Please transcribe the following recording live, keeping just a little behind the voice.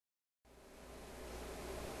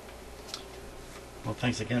Well,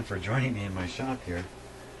 thanks again for joining me in my shop here.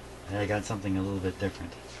 And I got something a little bit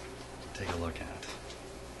different to take a look at.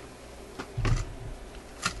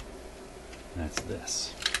 That's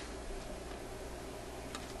this.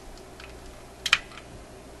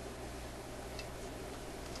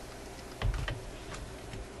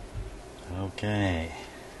 Okay.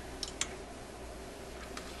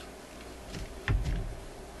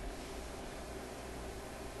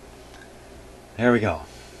 There we go.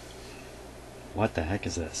 What the heck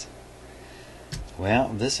is this? Well,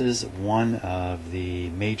 this is one of the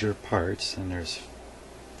major parts, and there's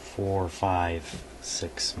 4, 5,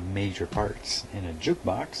 6 major parts in a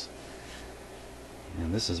jukebox,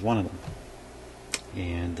 and this is one of them.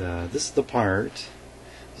 And this is the part,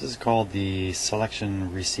 this is called the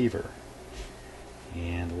selection receiver,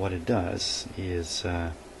 and what it does is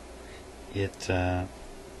it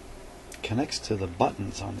connects to the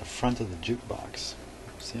buttons on the front of the jukebox.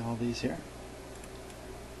 See all these here?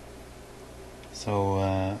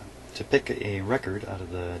 So to pick a record out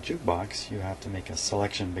of the jukebox, you have to make a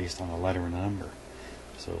selection based on a letter and a number.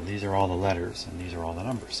 So these are all the letters and these are all the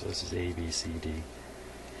numbers. So this is A, B, C, D.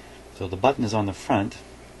 So the button is on the front.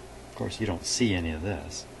 Of course you don't see any of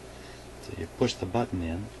this. So you push the button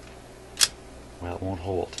in. Well, it won't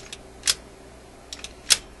hold.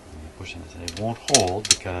 And you push it, it won't hold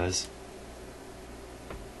because,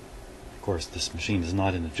 of course, this machine is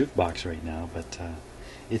not in the jukebox right now, but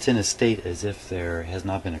it's in a state as if there has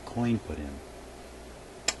not been a coin put in.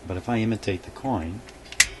 But if I imitate the coin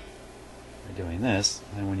by doing this,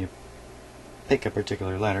 and when you pick a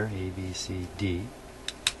particular letter, A, B, C, D,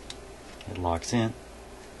 it locks in,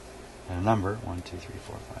 and a number, 1, 2, 3,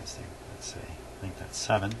 4, 5, 6, let's say, I think that's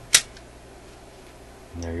 7,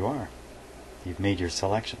 and there you are. You've made your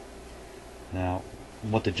selection. Now,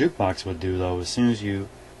 what the jukebox would do, though, as soon as you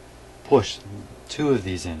push 2 of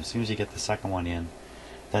these in, as soon as you get the second one in,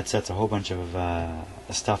 that sets a whole bunch of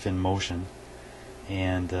stuff in motion,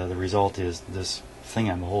 and the result is this thing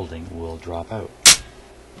I'm holding will drop out,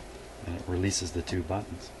 and it releases the 2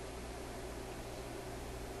 buttons.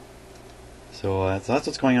 So that's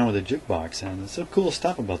what's going on with the jukebox, and there's some cool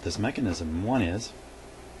stuff about this mechanism. One is,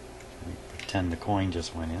 pretend the coin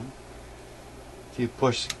just went in. If you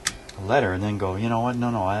push a letter and then go, you know what,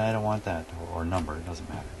 no, I don't want that, or number, it doesn't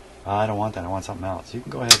matter. I don't want that, I want something else. You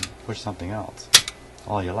can go ahead and push something else,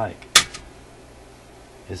 all you like.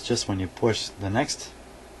 It's just when you push the next,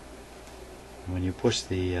 when you push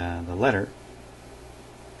the letter,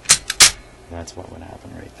 that's what would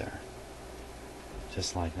happen right there.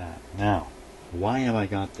 Just like that. Now, why have I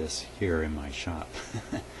got this here in my shop?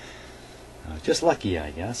 Just lucky,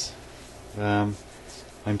 I guess.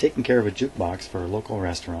 I'm taking care of a jukebox for a local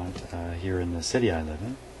restaurant here in the city I live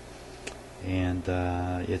in, and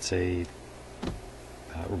it's a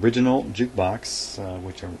original jukebox,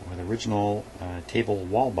 which are with original table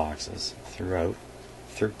wall boxes throughout,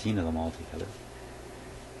 13 of them altogether,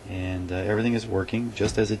 and everything is working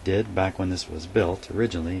just as it did back when this was built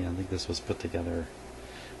originally. I think this was put together,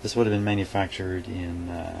 this would have been manufactured in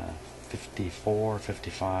 54,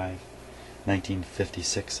 55,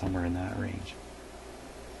 1956, somewhere in that range.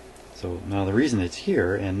 So now the reason it's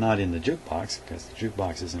here and not in the jukebox, because the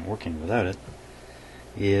jukebox isn't working without it,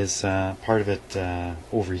 is part of it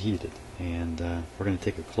overheated, and we're going to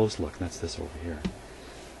take a close look. That's this over here.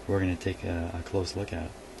 We're going to take a close look at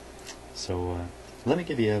it. So let me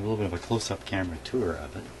give you a little bit of a close-up camera tour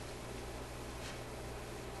of it.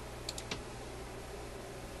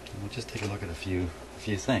 And we'll just take a look at a few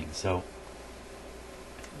things. So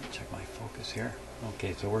let me check my focus here.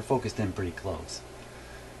 Okay, so we're focused in pretty close.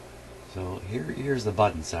 So here's the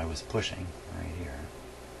buttons I was pushing right here.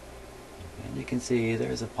 And you can see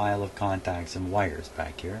there's a pile of contacts and wires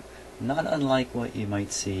back here, not unlike what you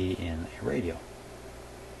might see in a radio.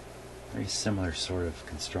 Very similar sort of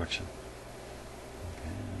construction. Okay,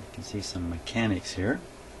 you can see some mechanics here,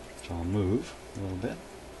 which I'll move a little bit.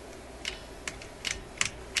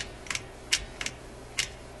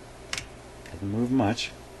 Doesn't move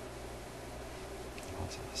much.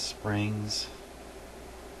 Lots of springs.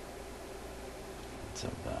 Lots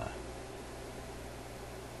of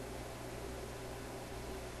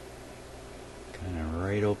kind of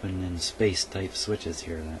right open in space type switches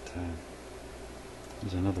here.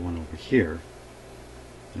 There's another one over here.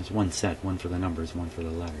 There's one set, one for the numbers, one for the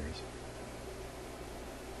letters.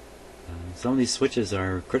 Some of these switches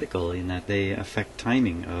are critical in that they affect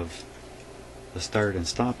timing of the start and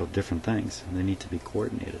stop of different things, and they need to be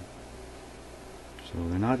coordinated. So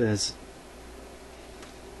they're not as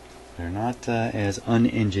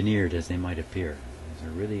unengineered as they might appear. These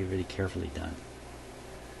are really, really carefully done.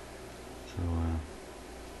 So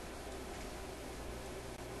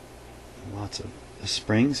lots of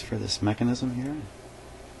springs for this mechanism here.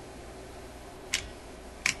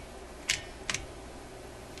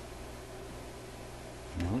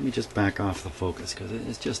 Now let me just back off the focus because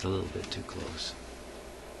it's just a little bit too close.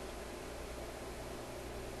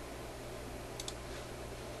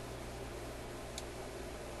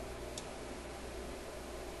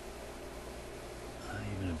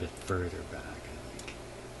 Even a bit further back, I think.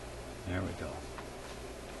 There we go.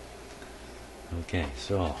 Okay,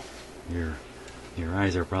 so your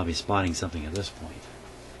eyes are probably spotting something at this point.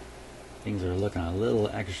 Things are looking a little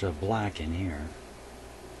extra black in here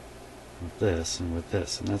with this and with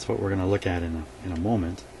this, and that's what we're going to look at in a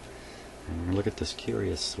moment. And we're going to look at this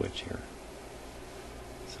curious switch here.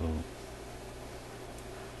 So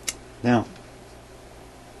now,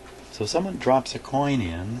 so someone drops a coin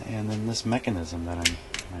in, and then this mechanism that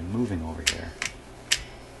I'm moving over here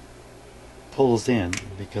pulls in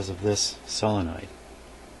because of this solenoid,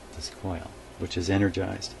 this coil, which is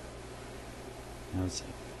energized. Now it's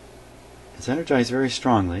energized very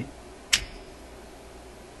strongly,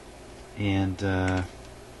 and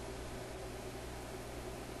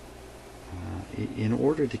in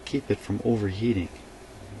order to keep it from overheating,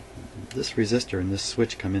 this resistor and this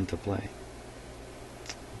switch come into play.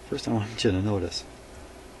 First, I want you to notice,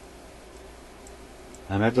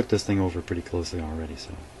 I've looked this thing over pretty closely already,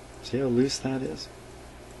 so see how loose that is?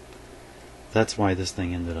 That's why this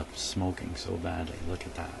thing ended up smoking so badly. Look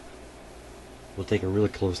at that. We'll take a really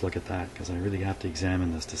close look at that because I really have to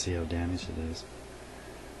examine this to see how damaged it is.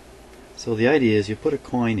 So the idea is you put a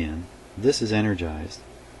coin in, this is energized,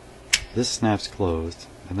 this snaps closed,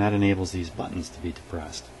 and that enables these buttons to be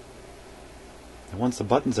depressed. And once the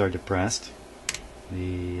buttons are depressed,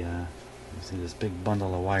 you see this big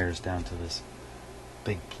bundle of wires down to this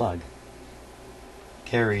big plug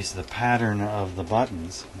carries the pattern of the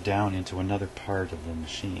buttons down into another part of the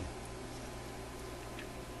machine.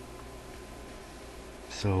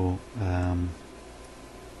 So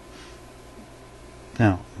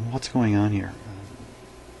now what's going on here?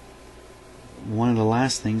 One of the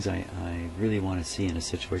last things I really want to see in a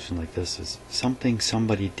situation like this is something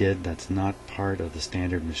somebody did that's not part of the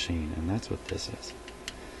standard machine, and that's what this is.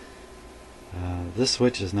 This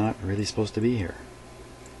switch is not really supposed to be here.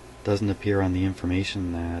 Doesn't appear on the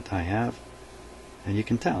information that I have, and you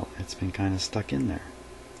can tell it's been kind of stuck in there.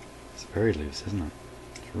 It's very loose, isn't it?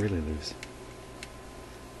 It's really loose.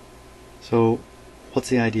 So what's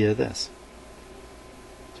the idea of this?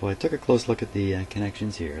 So I took a close look at the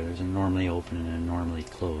connections here. There's a normally open and a normally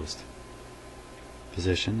closed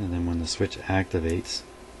position, and then when the switch activates,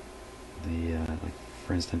 like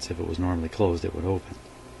for instance, if it was normally closed, it would open.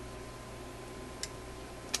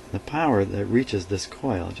 The power that reaches this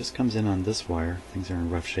coil just comes in on this wire. Things are in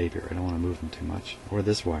rough shape here. I don't want to move them too much. Or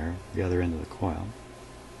this wire, the other end of the coil.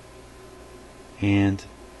 And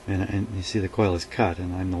you see the coil is cut,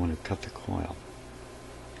 and I'm the one who cut the coil.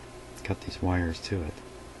 Cut these wires to it.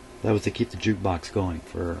 That was to keep the jukebox going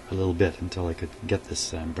for a little bit until I could get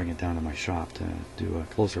this and bring it down to my shop to do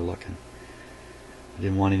a closer look. And I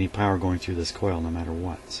didn't want any power going through this coil no matter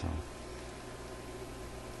what.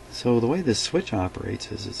 So the way this switch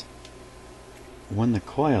operates is when the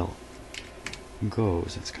coil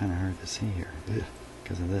goes, it's kind of hard to see here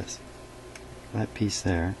because of this. That piece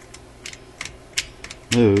there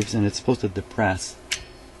moves, and it's supposed to depress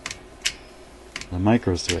the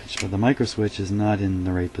micro switch, but the micro switch is not in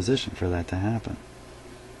the right position for that to happen.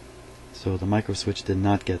 So the micro switch did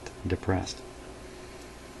not get depressed.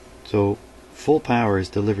 So full power is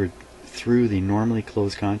delivered through the normally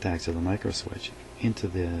closed contacts of the micro switch into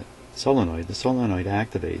the solenoid. The solenoid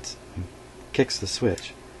activates and kicks the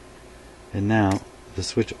switch, and now the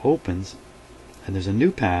switch opens, and there's a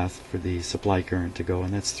new path for the supply current to go,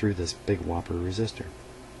 and that's through this big whopper resistor,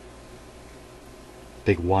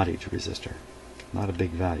 big wattage resistor, not a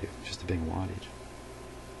big value, just a big wattage.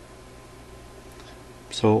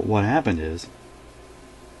 So what happened is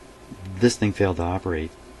this thing failed to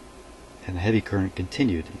operate, and the heavy current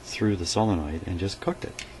continued through the solenoid and just cooked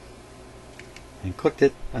it. And cooked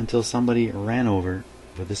it until somebody ran over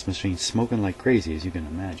with this machine smoking like crazy, as you can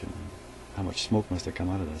imagine. How much smoke must have come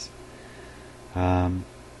out of this.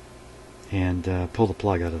 And pull the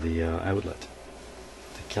plug out of the outlet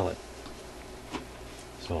to kill it.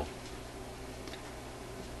 So,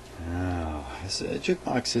 this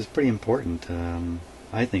jukebox is pretty important.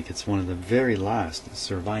 I think it's one of the very last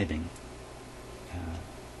surviving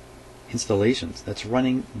installations that's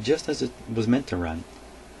running just as it was meant to run,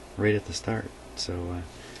 right at the start. So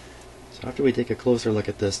after we take a closer look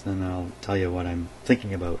at this, then I'll tell you what I'm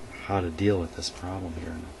thinking about how to deal with this problem here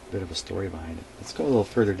and a bit of a story behind it. Let's go a little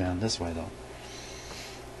further down this way though.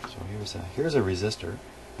 So here's a resistor.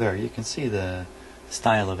 There, you can see the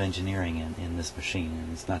style of engineering in this machine,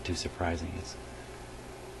 and it's not too surprising.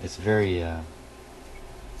 It's very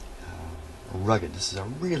rugged. This is a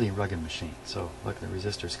really rugged machine. So look, the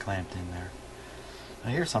resistor's clamped in there.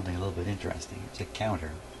 Now here's something a little bit interesting. It's a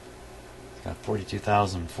counter. It's got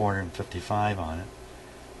 42,455 on it.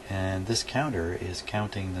 And this counter is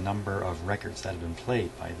counting the number of records that have been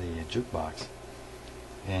played by the jukebox.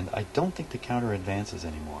 And I don't think the counter advances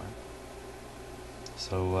anymore.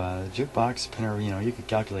 So the jukebox, you could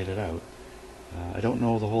calculate it out. I don't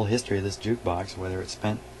know the whole history of this jukebox, whether it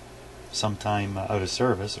spent some time out of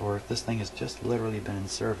service, or if this thing has just literally been in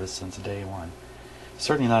service since day one.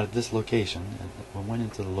 Certainly not at this location. It went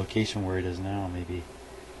into the location where it is now, maybe,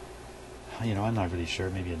 I'm not really sure,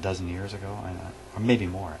 maybe a dozen years ago, or maybe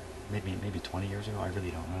more, maybe 20 years ago, I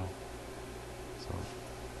really don't know. So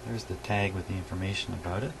there's the tag with the information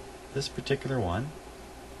about it. This particular one,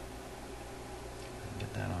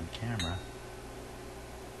 get that on camera.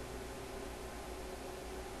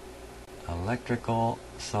 Electrical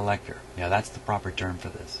Selector. Yeah, that's the proper term for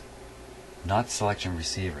this. Not selection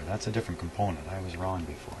receiver. That's a different component. I was wrong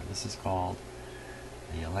before. This is called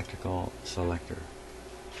the Electrical Selector.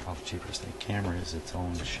 Oh, jeepers, the camera is its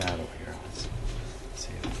own shadow here. Let's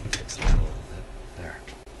see if we can fix that a little bit. There.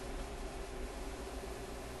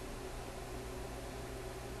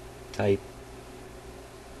 Type.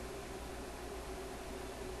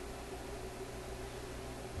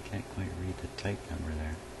 I can't quite read the type number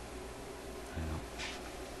there. I know.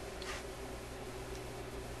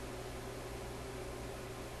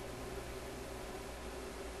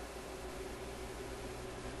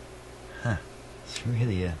 Huh. It's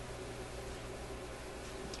really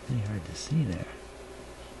hard to see there.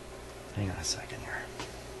 Hang on a second here.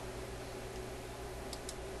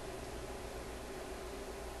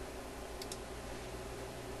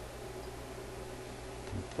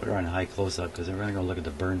 Put her on high close-up because we're going to go look at the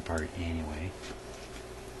burn part anyway.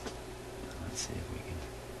 Let's see if we can.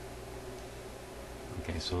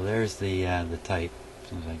 Okay, so there's the type. As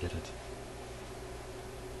soon as I get it.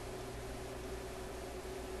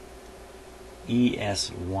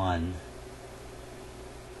 ES1.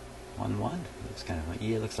 1-1. Looks kind of like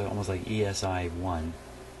it looks like almost like ESI1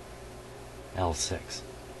 L6.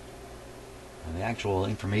 Now, the actual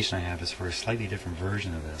information I have is for a slightly different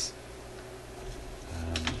version of this.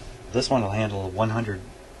 This one will handle 100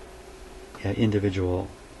 individual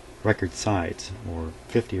record sides, or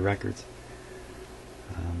 50 records.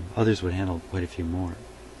 Others would handle quite a few more.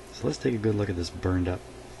 So let's take a good look at this burned up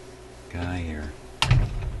guy here.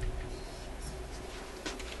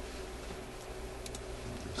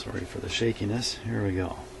 Sorry for the shakiness. Here we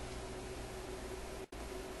go.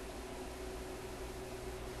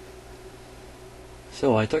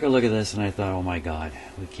 So I took a look at this and I thought, oh my God,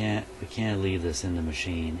 we can't leave this in the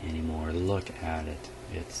machine anymore. Look at it.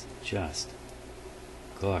 It's just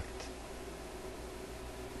cooked.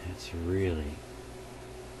 It's really,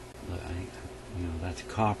 look, that's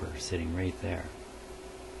copper sitting right there.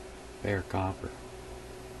 Bare copper.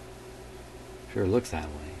 Sure looks that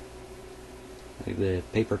way. Like the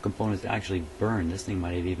paper components actually burned. This thing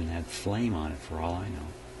might have even had flame on it for all I know.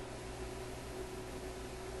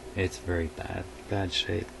 It's very bad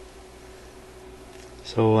shape.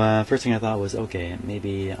 So first thing I thought was, okay,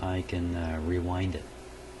 maybe I can rewind it.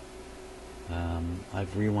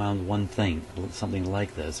 I've rewound one thing, something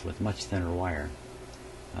like this, with much thinner wire.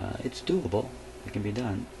 It's doable. It can be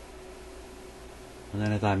done. And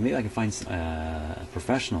then I thought maybe I can find a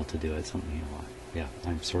professional to do it. Something, yeah,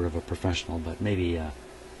 I'm sort of a professional, but maybe a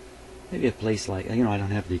place like, I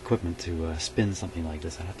don't have the equipment to spin something like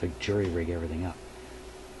this. I have to jury rig everything up.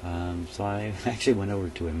 So I actually went over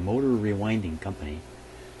to a motor rewinding company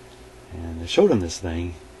and I showed him this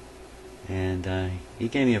thing, and he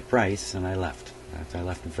gave me a price, and I left. I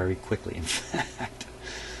left very quickly, in fact.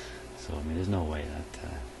 So I mean, there's no way that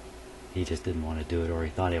he just didn't want to do it, or he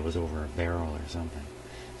thought it was over a barrel or something.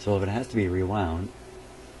 So if it has to be rewound,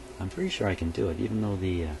 I'm pretty sure I can do it, even though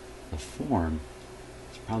the form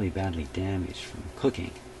is probably badly damaged from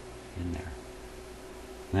cooking in there.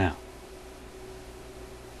 Now,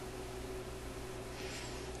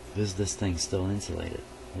 is this thing still insulated?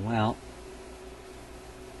 Well,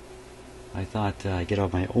 I thought I'd get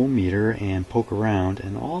out my ohm meter and poke around,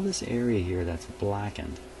 and all this area here that's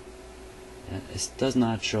blackened, it does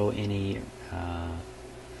not show any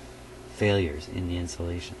failures in the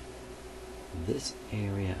insulation. This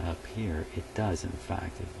area up here, it does, in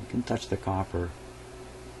fact. If you can touch the copper,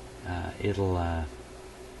 it'll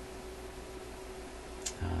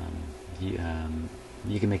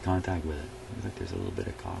you can make contact with it. Looks like there's a little bit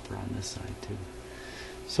of copper on this side too.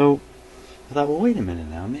 So I thought, well, wait a minute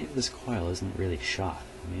now, maybe this coil isn't really shot.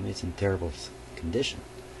 Maybe it's in terrible condition.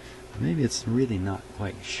 Maybe it's really not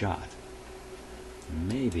quite shot.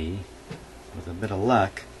 Maybe, with a bit of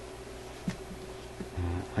luck,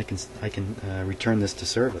 I can return this to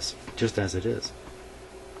service just as it is.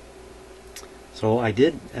 So I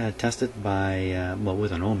did test it by well,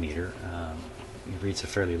 with an ohm meter. It reads a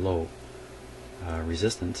fairly low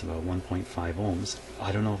resistance, about 1.5 ohms.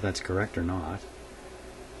 I don't know if that's correct or not.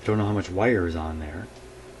 I don't know how much wire is on there.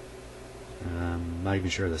 I'm not even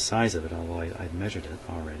sure the size of it, although I've measured it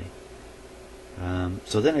already.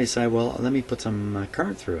 So then I decided, well, let me put some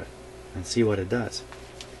current through it and see what it does.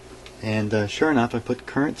 And sure enough, I put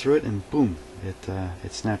current through it, and boom,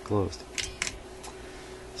 it snapped closed.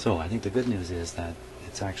 So I think the good news is that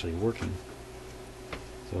it's actually working.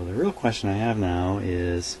 So the real question I have now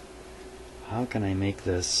is, how can I make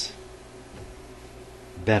this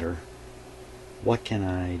better? What can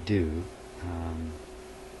I do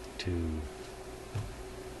to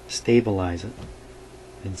stabilize it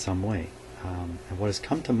in some way? And what has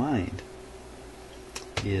come to mind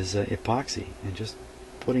is epoxy, and just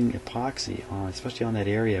putting epoxy on, especially on that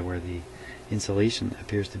area where the insulation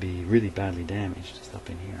appears to be really badly damaged, just up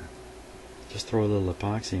in here. Just throw a little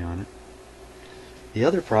epoxy on it. The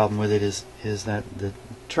other problem with it is that the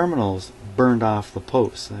terminals burned off the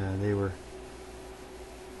posts. They were,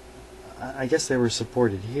 I guess they were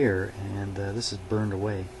supported here, and this is burned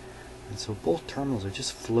away. And so both terminals are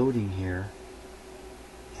just floating here,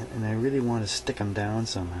 and I really want to stick them down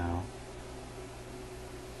somehow.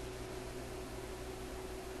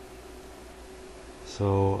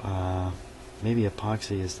 So maybe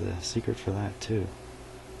epoxy is the secret for that too.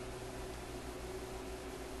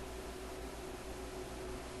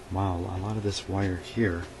 Wow, a lot of this wire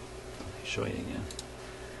here, let me show you again.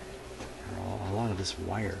 A lot of this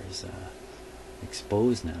wire is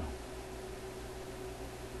exposed now.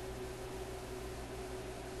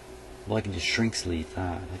 Well, I can just shrink sleeve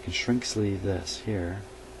that. I can shrink sleeve this here.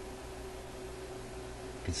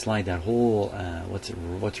 I can slide that whole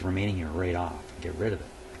what's remaining here right off and get rid of it.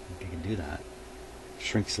 I can do that.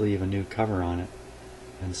 Shrink sleeve a new cover on it,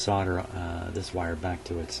 and solder this wire back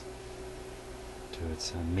to its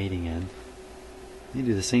mating end. You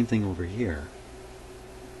do the same thing over here.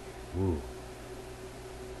 Ooh,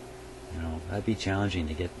 you know, that'd be challenging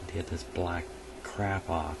to get this black crap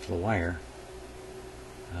off the wire.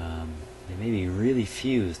 It may be really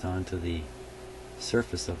fused onto the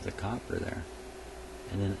surface of the copper there.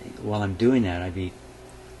 And then while I'm doing that, I'd be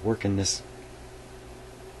working this,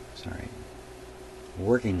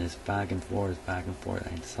 working this back and forth, back and forth.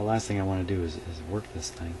 It's the last thing I want to do is work this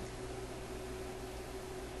thing.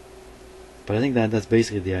 But I think that's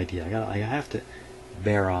basically the idea. I have to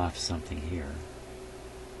bear off something here,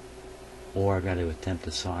 or I've got to attempt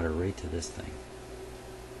to solder right to this thing.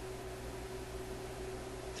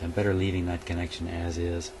 So I'm better leaving that connection as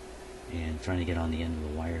is and trying to get on the end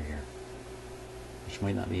of the wire here, which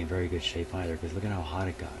might not be in very good shape either, because look at how hot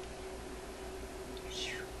it got.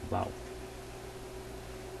 Wow.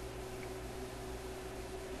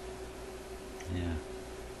 Yeah.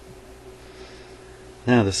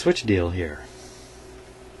 Now the switch deal here.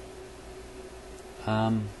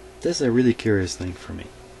 This is a really curious thing for me,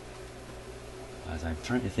 as I'm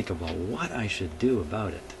trying to think about what I should do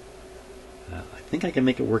about it. I think I can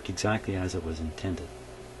make it work exactly as it was intended.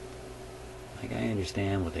 Like, I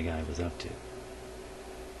understand what the guy was up to.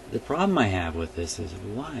 The problem I have with this is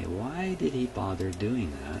why? Why did he bother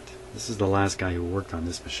doing that? This is the last guy who worked on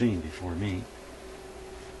this machine before me.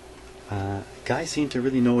 Guy seemed to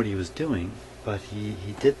really know what he was doing, but he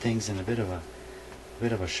did things in a bit of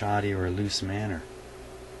a shoddy or a loose manner,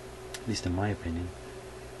 at least in my opinion.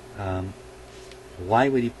 Why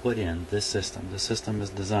would he put in this system? The system is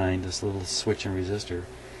designed, this little switch and resistor,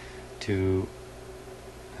 to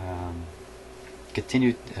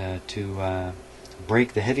continue to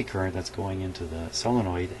break the heavy current that's going into the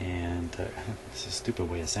solenoid, and it's a stupid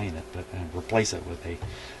way of saying it, but replace it with a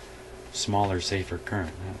smaller, safer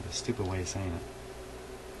current. A stupid way of saying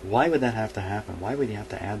it. Why would that have to happen? Why would you have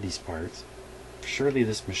to add these parts? Surely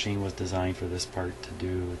this machine was designed for this part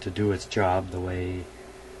to do its job the way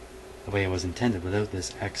it was intended, without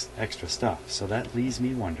this extra stuff. So that leaves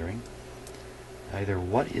me wondering either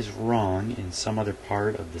what is wrong in some other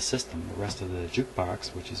part of the system, the rest of the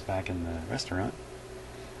jukebox, which is back in the restaurant,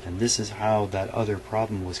 and this is how that other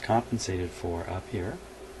problem was compensated for up here,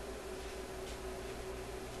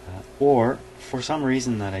 or for some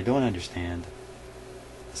reason that I don't understand,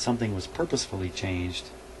 something was purposefully changed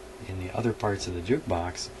in the other parts of the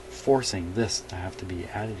jukebox, forcing this to have to be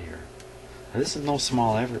added here. This is no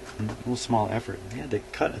small effort. No small effort. I had to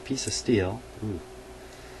cut a piece of steel. Ooh,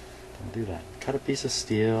 don't do that. Cut a piece of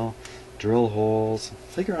steel, drill holes,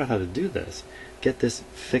 figure out how to do this. Get this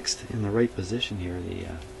fixed in the right position here. The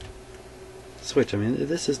switch. I mean,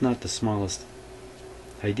 this is not the smallest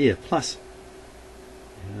idea. Plus,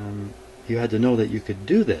 you had to know that you could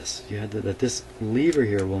do this. You had to, that this lever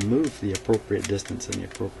here will move the appropriate distance and the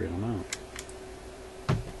appropriate amount.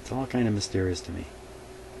 It's all kind of mysterious to me.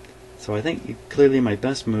 So I think clearly my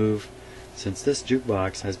best move, since this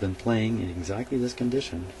jukebox has been playing in exactly this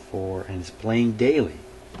condition and it's playing daily.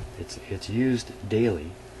 It's used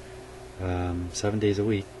daily, 7 days a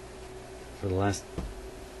week for the last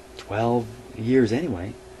 12 years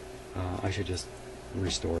anyway. I should just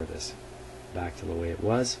restore this back to the way it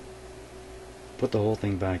was. Put the whole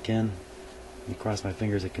thing back in and cross my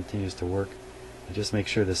fingers it continues to work, and just make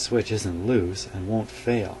sure the switch isn't loose and won't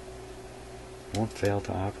fail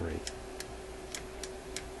to operate.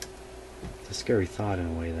 It's a scary thought in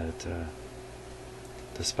a way that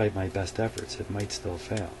despite my best efforts it might still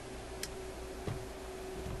fail.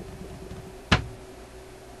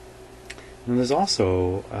 And there's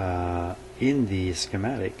also in the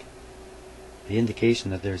schematic the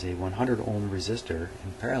indication that there's a 100 ohm resistor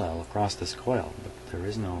in parallel across this coil, but there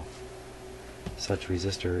is no such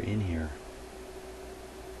resistor in here.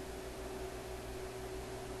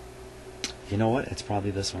 You know what? It's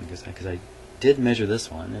probably this one, because I did measure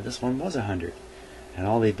this one, and this one was 100. And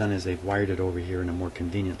all they've done is they've wired it over here in a more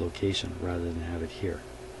convenient location rather than have it here.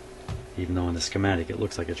 Even though in the schematic it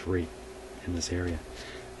looks like it's right in this area.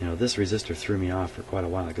 You know, this resistor threw me off for quite a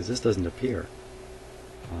while because this doesn't appear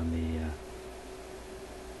on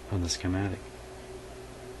the schematic.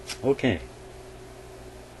 Okay,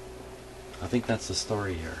 I think that's the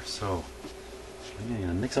story here. So I'm going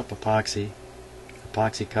to mix up epoxy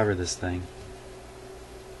cover this thing,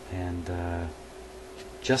 and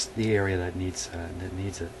just the area that needs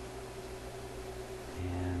it,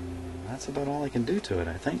 and that's about all I can do to it,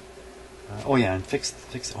 I think. Oh yeah, and fix.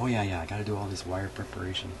 Oh yeah, I got to do all this wire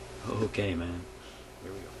preparation. Okay, man.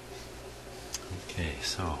 Here we go. Okay,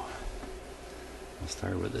 so we'll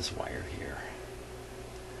start with this wire here,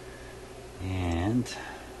 and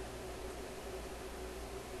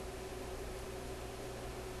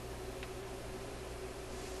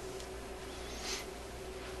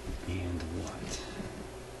what?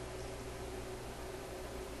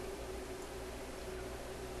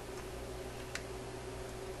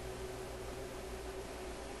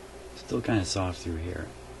 Still kind of soft through here.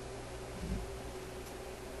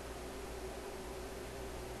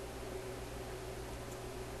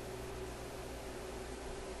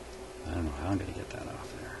 I don't know how I'm going to get that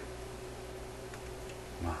off there.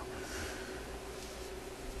 Wow.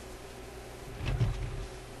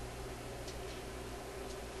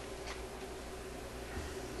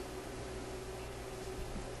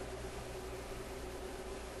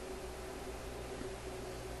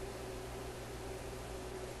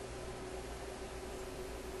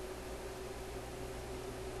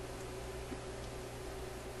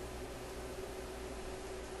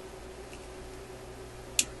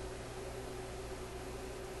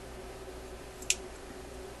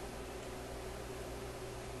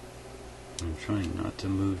 I'm trying not to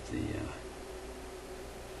move the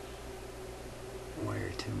wire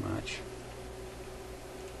too much.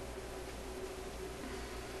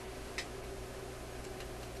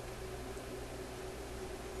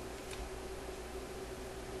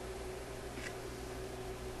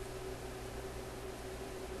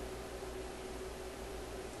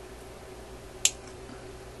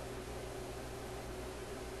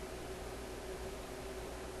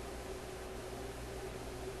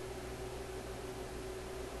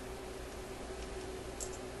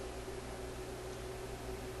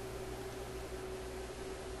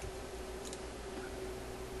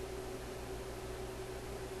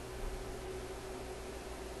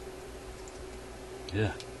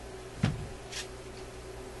 Yeah.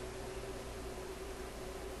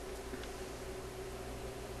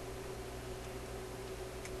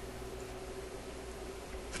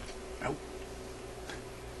 Oh.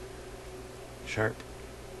 Sharp.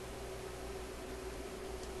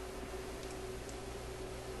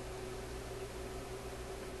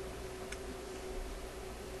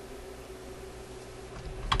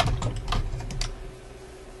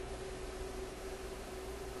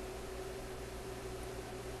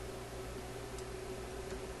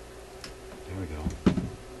 There we go.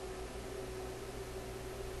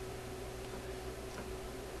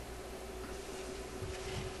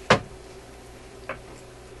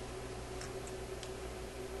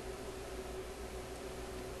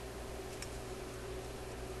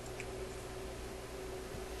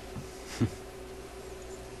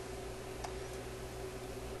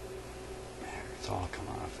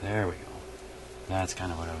 There we go. That's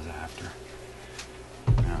kind of what I was after.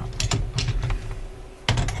 Now,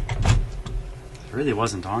 it really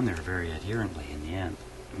wasn't on there very adherently in the end,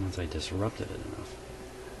 once I disrupted it enough.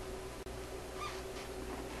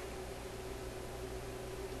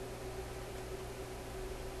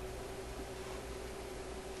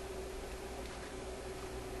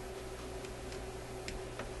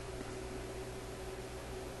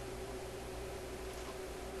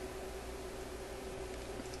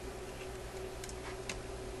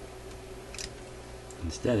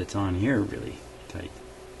 Instead, it's on here really tight.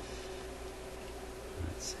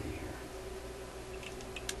 Let's see here.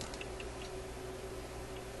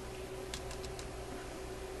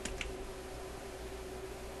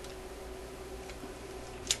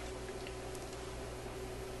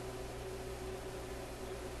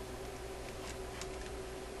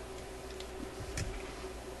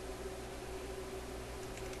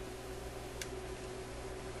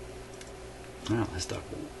 Well, this duck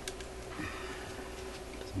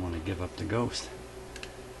doesn't want to give up the ghost.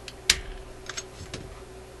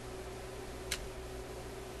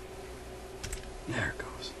 There it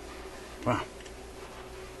goes. Wow.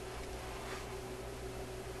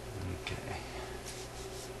 Okay.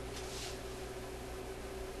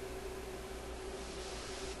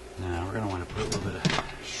 Now we're going to want to put a little bit of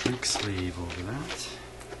shrink sleeve over that.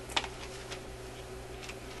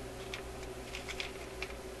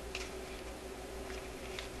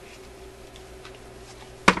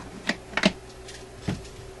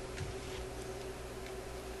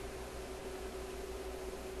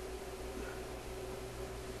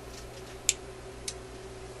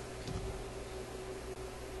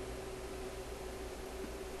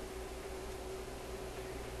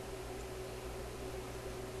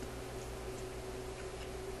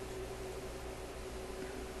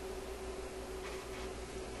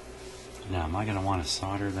 Now, am I going to want to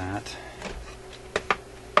solder that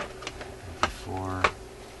before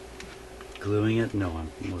gluing it? No,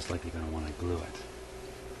 I'm most likely going to want to glue it.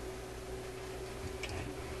 Okay,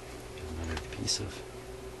 another piece of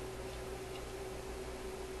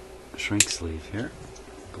shrink sleeve here.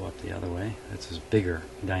 Go up the other way. That's a bigger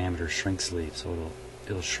diameter shrink sleeve, so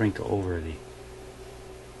it'll shrink over the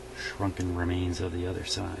shrunken remains of the other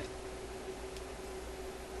side.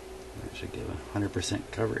 That should give 100%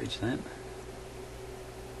 coverage then.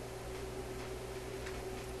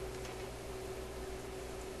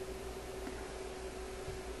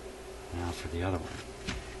 Now for the other one.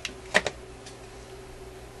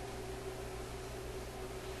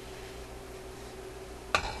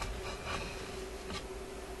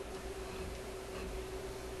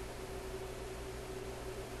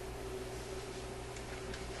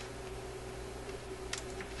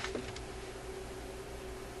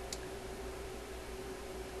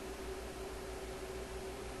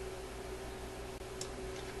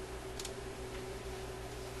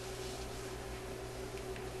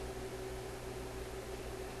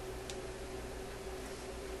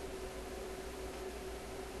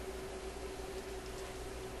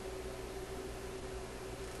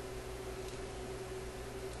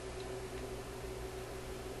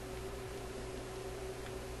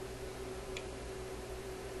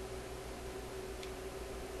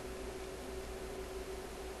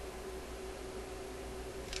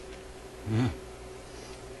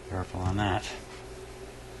 Careful on that.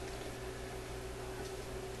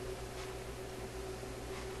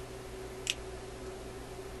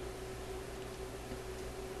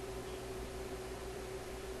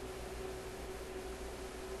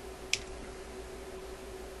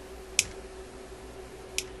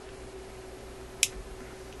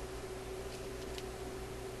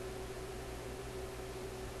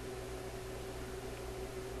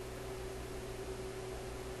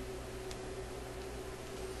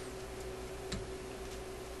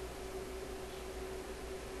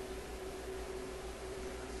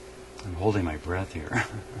 I'm holding my breath here.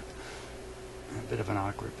 A bit of an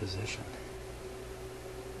awkward position.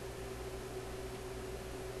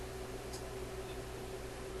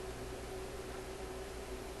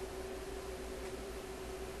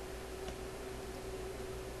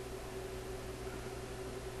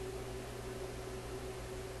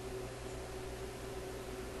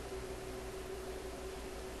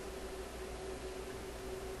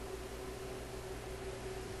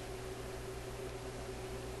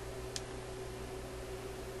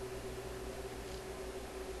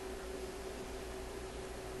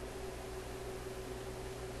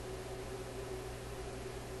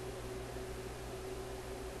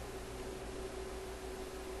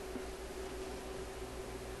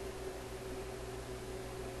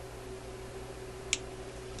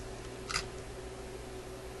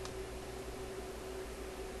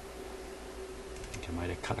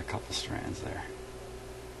 cut a couple strands there.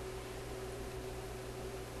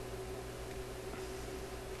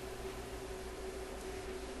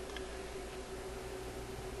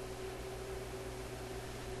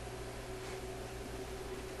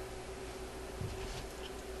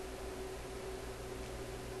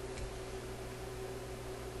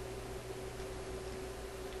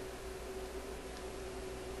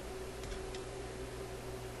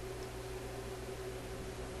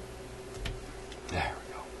 There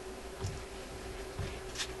we go.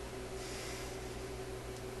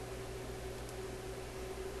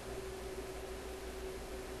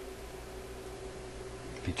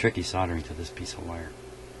 It'd be tricky soldering to this piece of wire.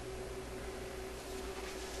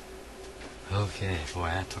 Okay, boy,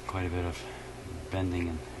 that took quite a bit of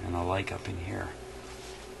bending and the like up in here.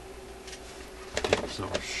 So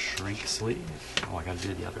shrink sleeve. Oh, I gotta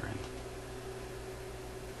do the other end.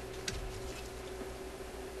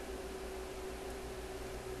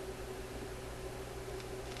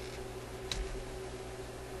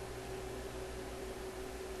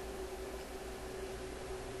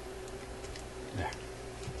 There.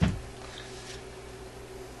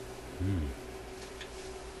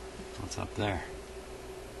 What's up there?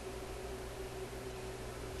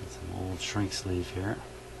 Got some old shrink sleeve here.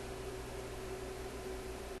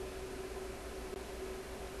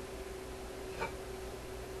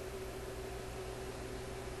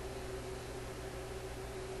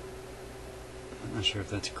 I'm not sure if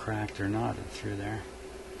that's cracked or not through there.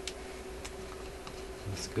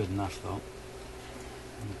 That's good enough though.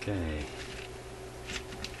 Okay.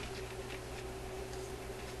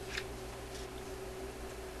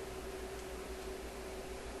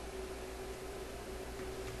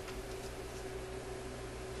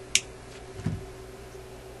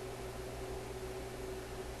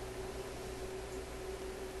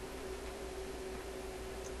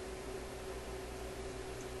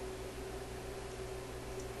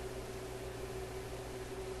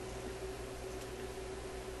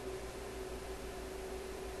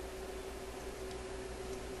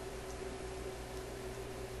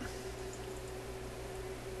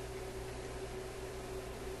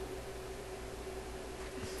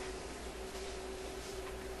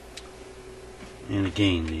 And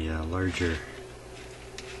again, the larger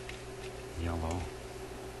yellow.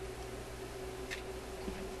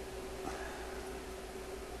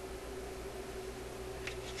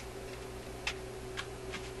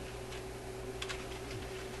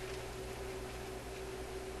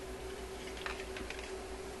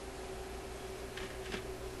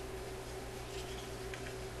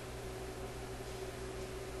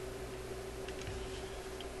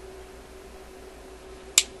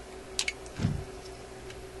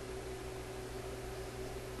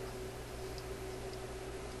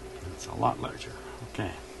 It's a lot larger. Okay.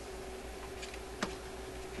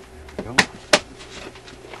 There we go.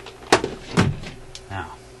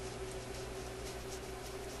 Now,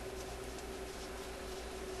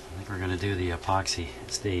 I think we're going to do the epoxy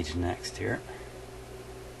stage next here.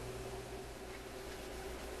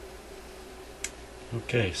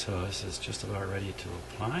 Okay, so this is just about ready to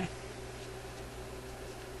apply.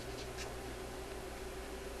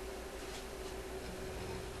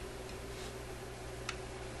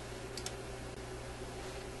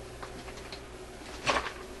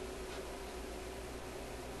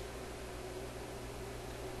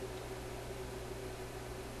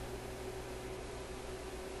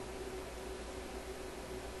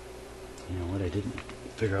 You know what, I didn't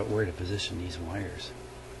figure out where to position these wires.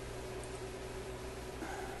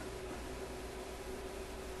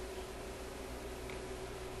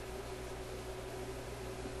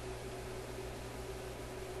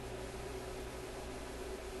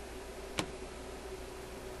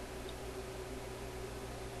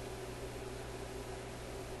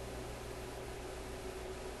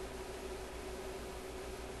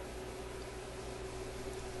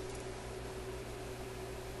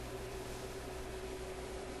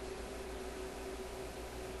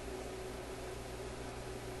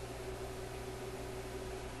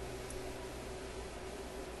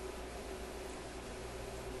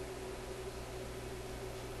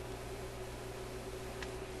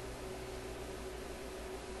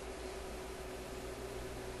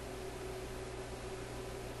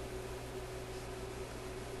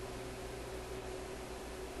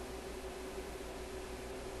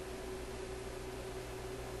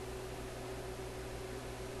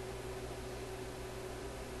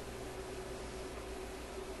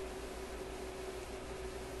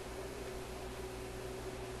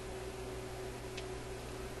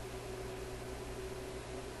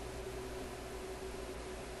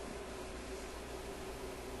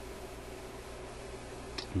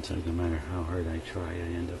 Seems like no matter how hard I try,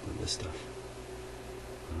 I end up with this stuff.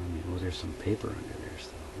 Oh, there's some paper under there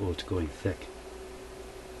still. Oh, it's going thick.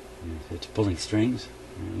 It's pulling strings.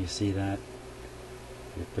 You see that?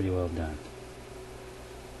 You're pretty well done.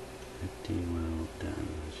 Pretty well done.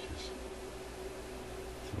 Let's just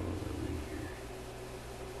throw a little in here.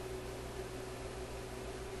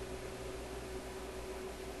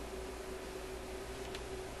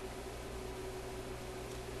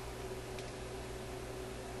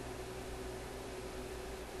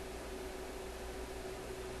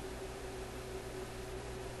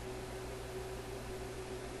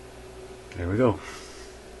 There we go.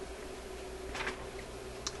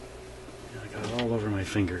 I got it all over my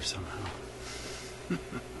fingers somehow.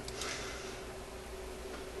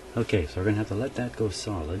 Okay, so we're going to have to let that go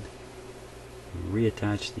solid and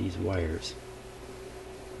reattach these wires.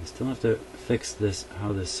 I still have to fix this,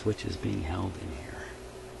 how this switch is being held in here.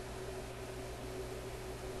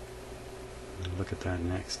 We'll look at that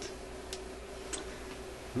next.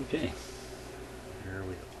 Okay, there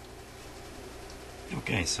we go.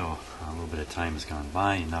 Okay, so a little bit of time has gone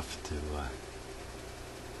by, enough to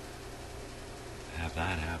have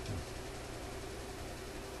that happen.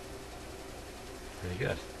 Pretty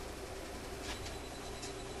good.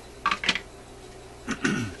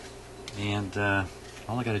 And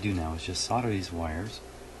all I got to do now is just solder these wires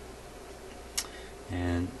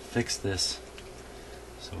and fix this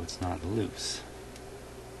so it's not loose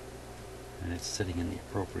and it's sitting in the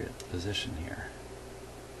appropriate position here.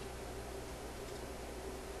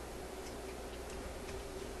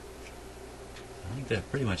 I think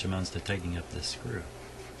that pretty much amounts to tightening up this screw.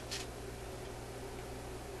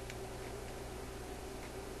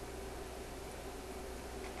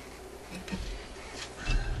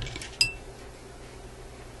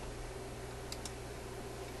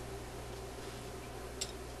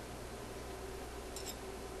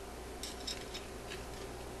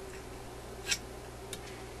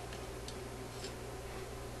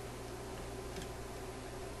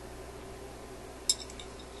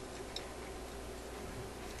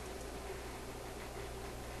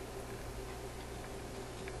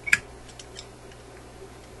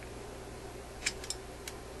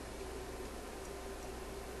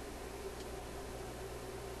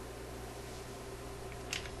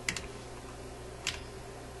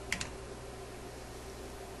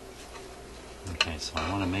 Okay, so I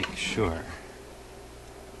want to make sure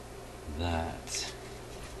that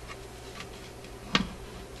here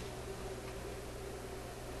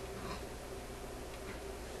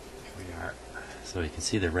we are. So you can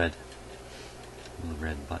see the little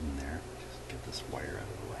red button there. Just get this wire out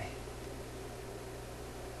of the way.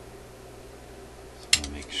 So I want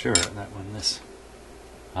to make sure that when this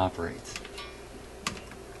operates.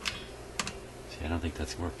 See, I don't think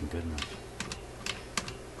that's working good enough.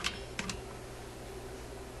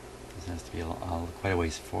 This has to be quite a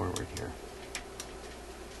ways forward here.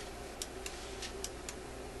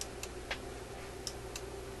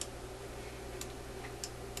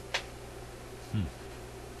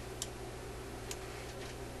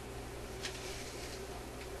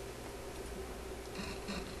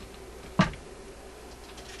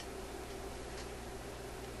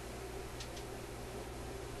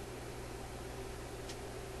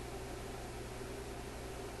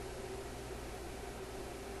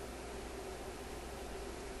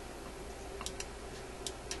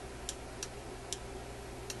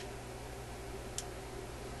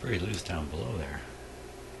 Very loose down below there.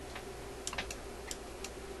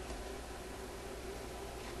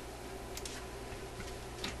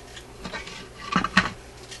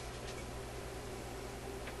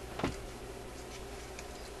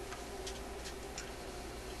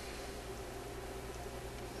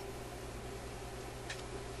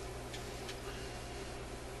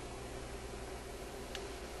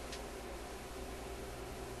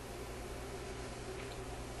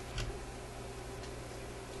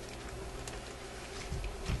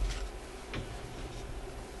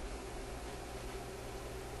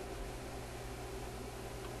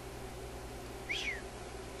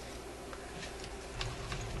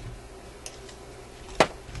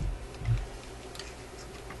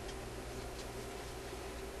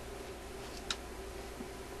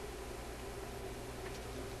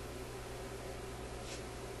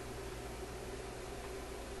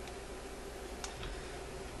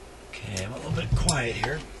 Okay, I'm a little bit quiet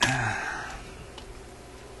here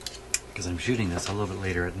because I'm shooting this a little bit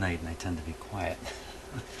later at night and I tend to be quiet.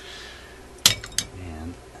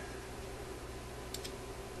 And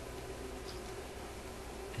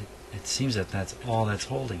it seems that that's all that's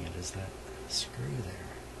holding it, is that screw there.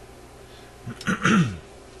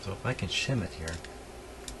 So if I can shim it here,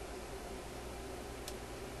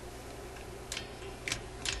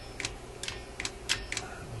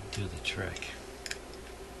 do the trick.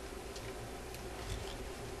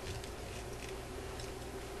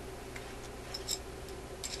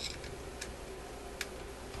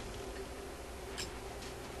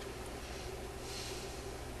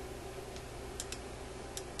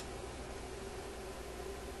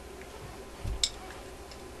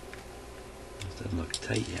 Doesn't look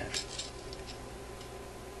tight yet.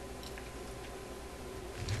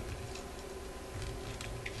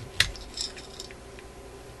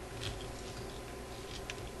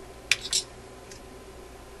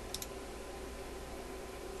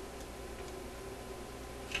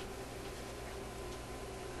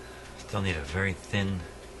 Still need a very thin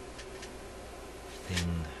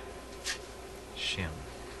shim.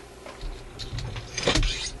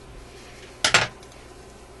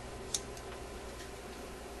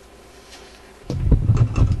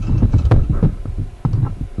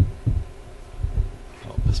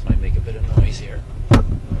 Oh, this might make a bit of noise here.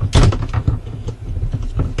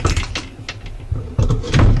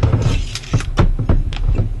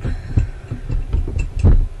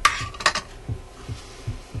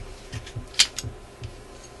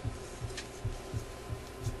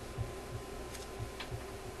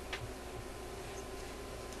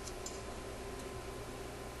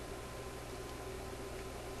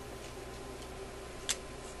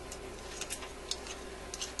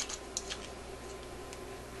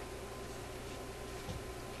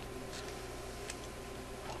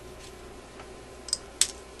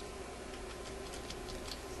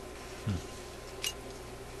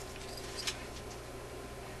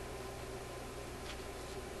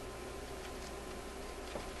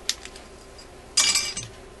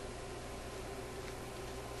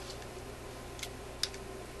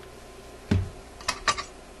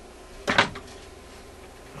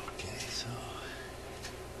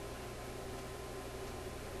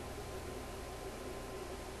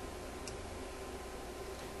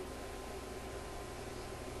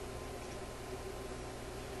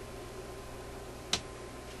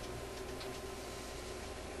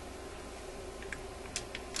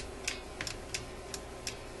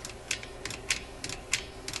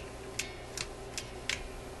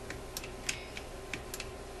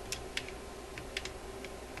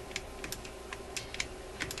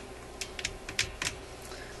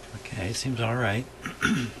 Okay, seems all right.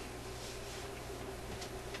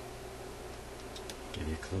 Give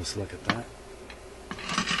you a close look at that.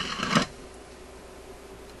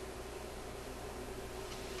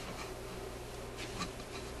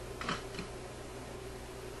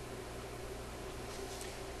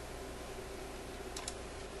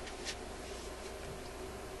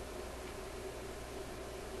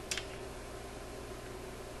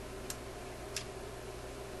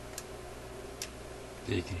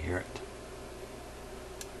 You can hear it.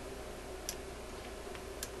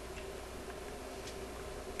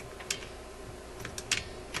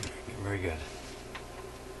 Very good.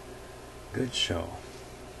 Good show.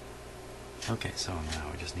 Okay, so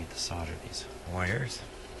now we just need to solder these wires.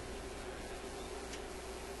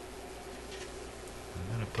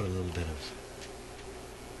 I'm going to put a little bit of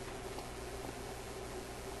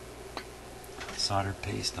solder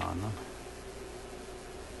paste on them.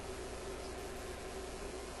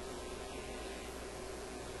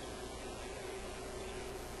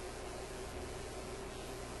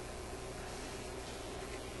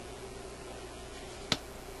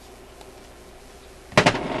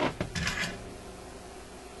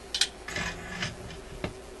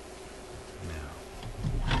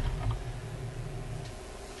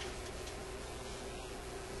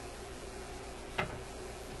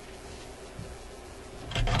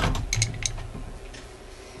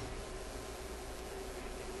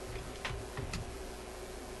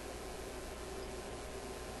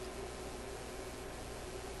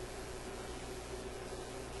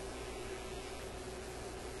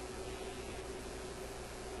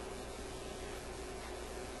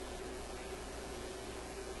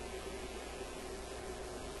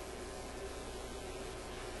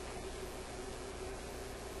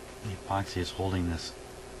 The epoxy is holding this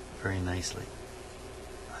very nicely.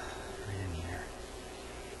 Right in here.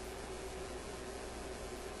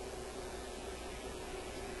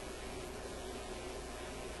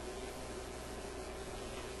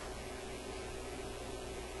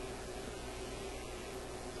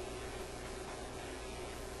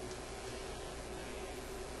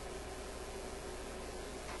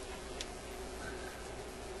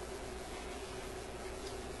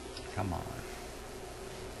 Come on.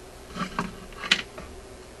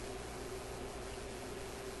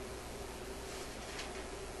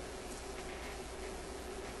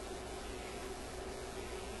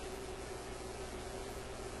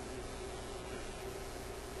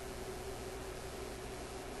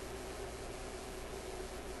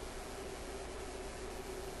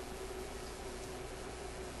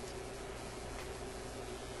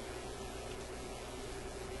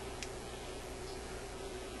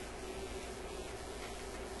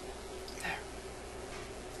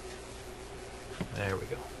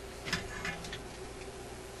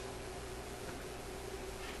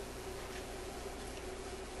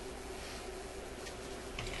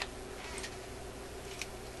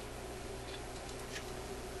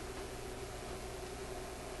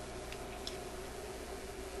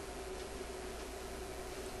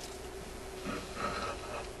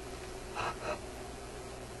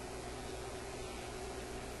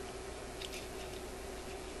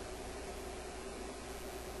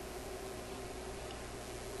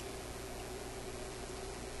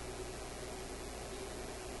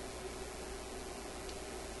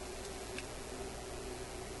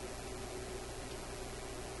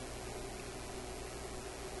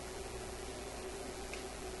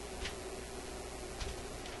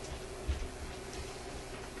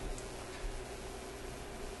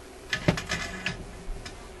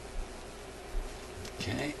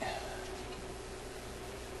 Okay.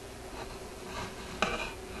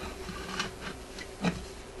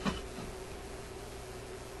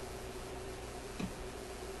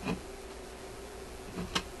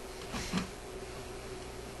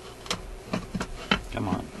 Come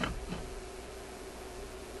on.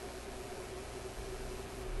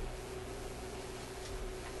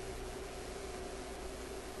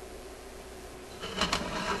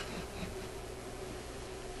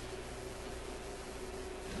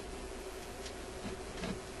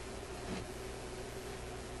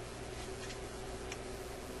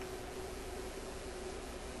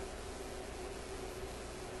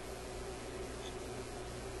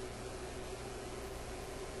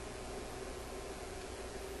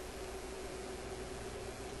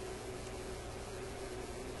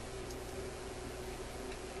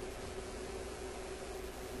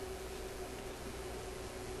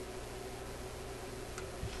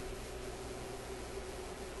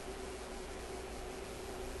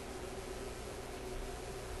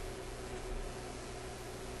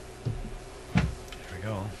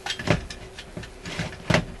 Go.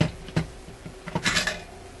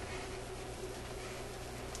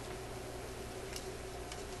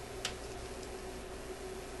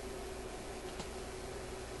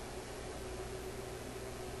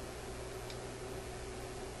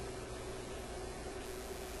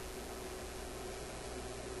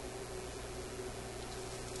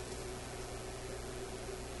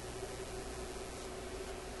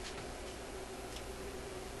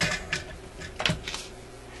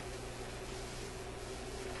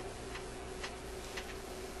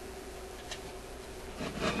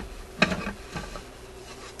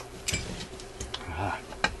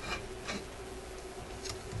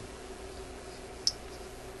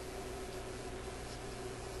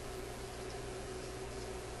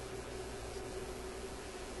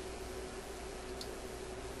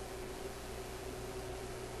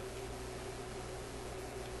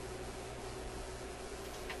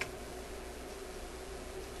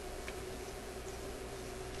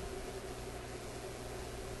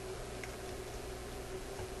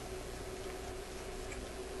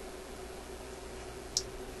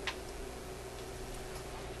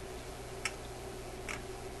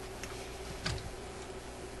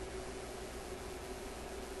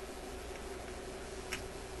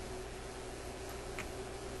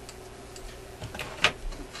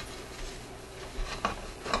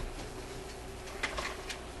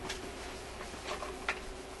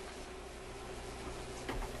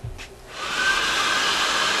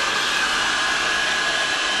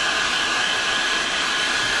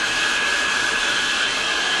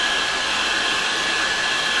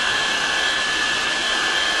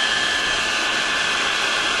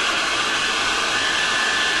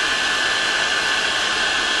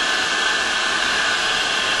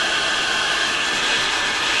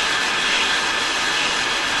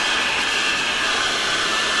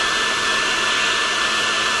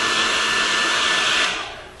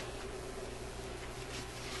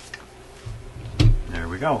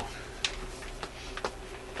 Go.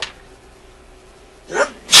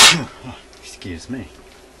 Excuse me.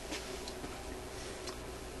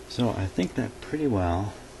 So I think that pretty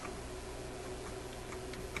well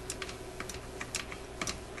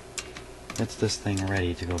gets this thing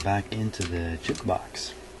ready to go back into the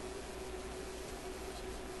jukebox.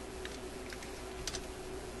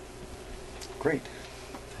 Great.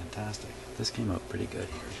 Fantastic. This came out pretty good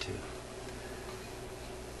here too.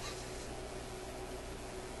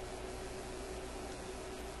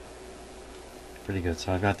 Pretty good.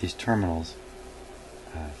 So I've got these terminals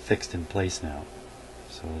fixed in place now,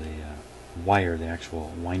 so the wire, the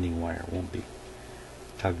actual winding wire, won't be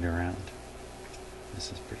tugged around.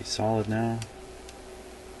 This is pretty solid now.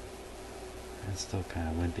 It's still kind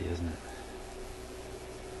of wimpy, isn't it?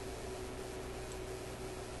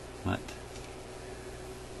 What?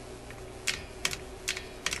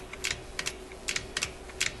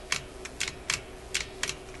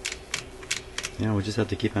 Yeah, we just have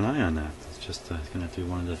to keep an eye on that. It's just going to have to be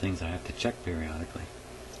one of the things I have to check periodically.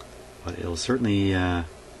 But it'll certainly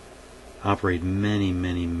operate many,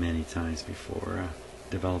 many, many times before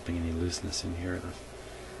developing any looseness in here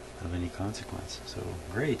of any consequence. So,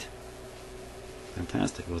 great.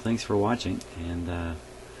 Fantastic. Well, thanks for watching, and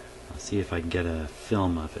I'll see if I can get a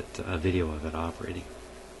film of it, a video of it operating.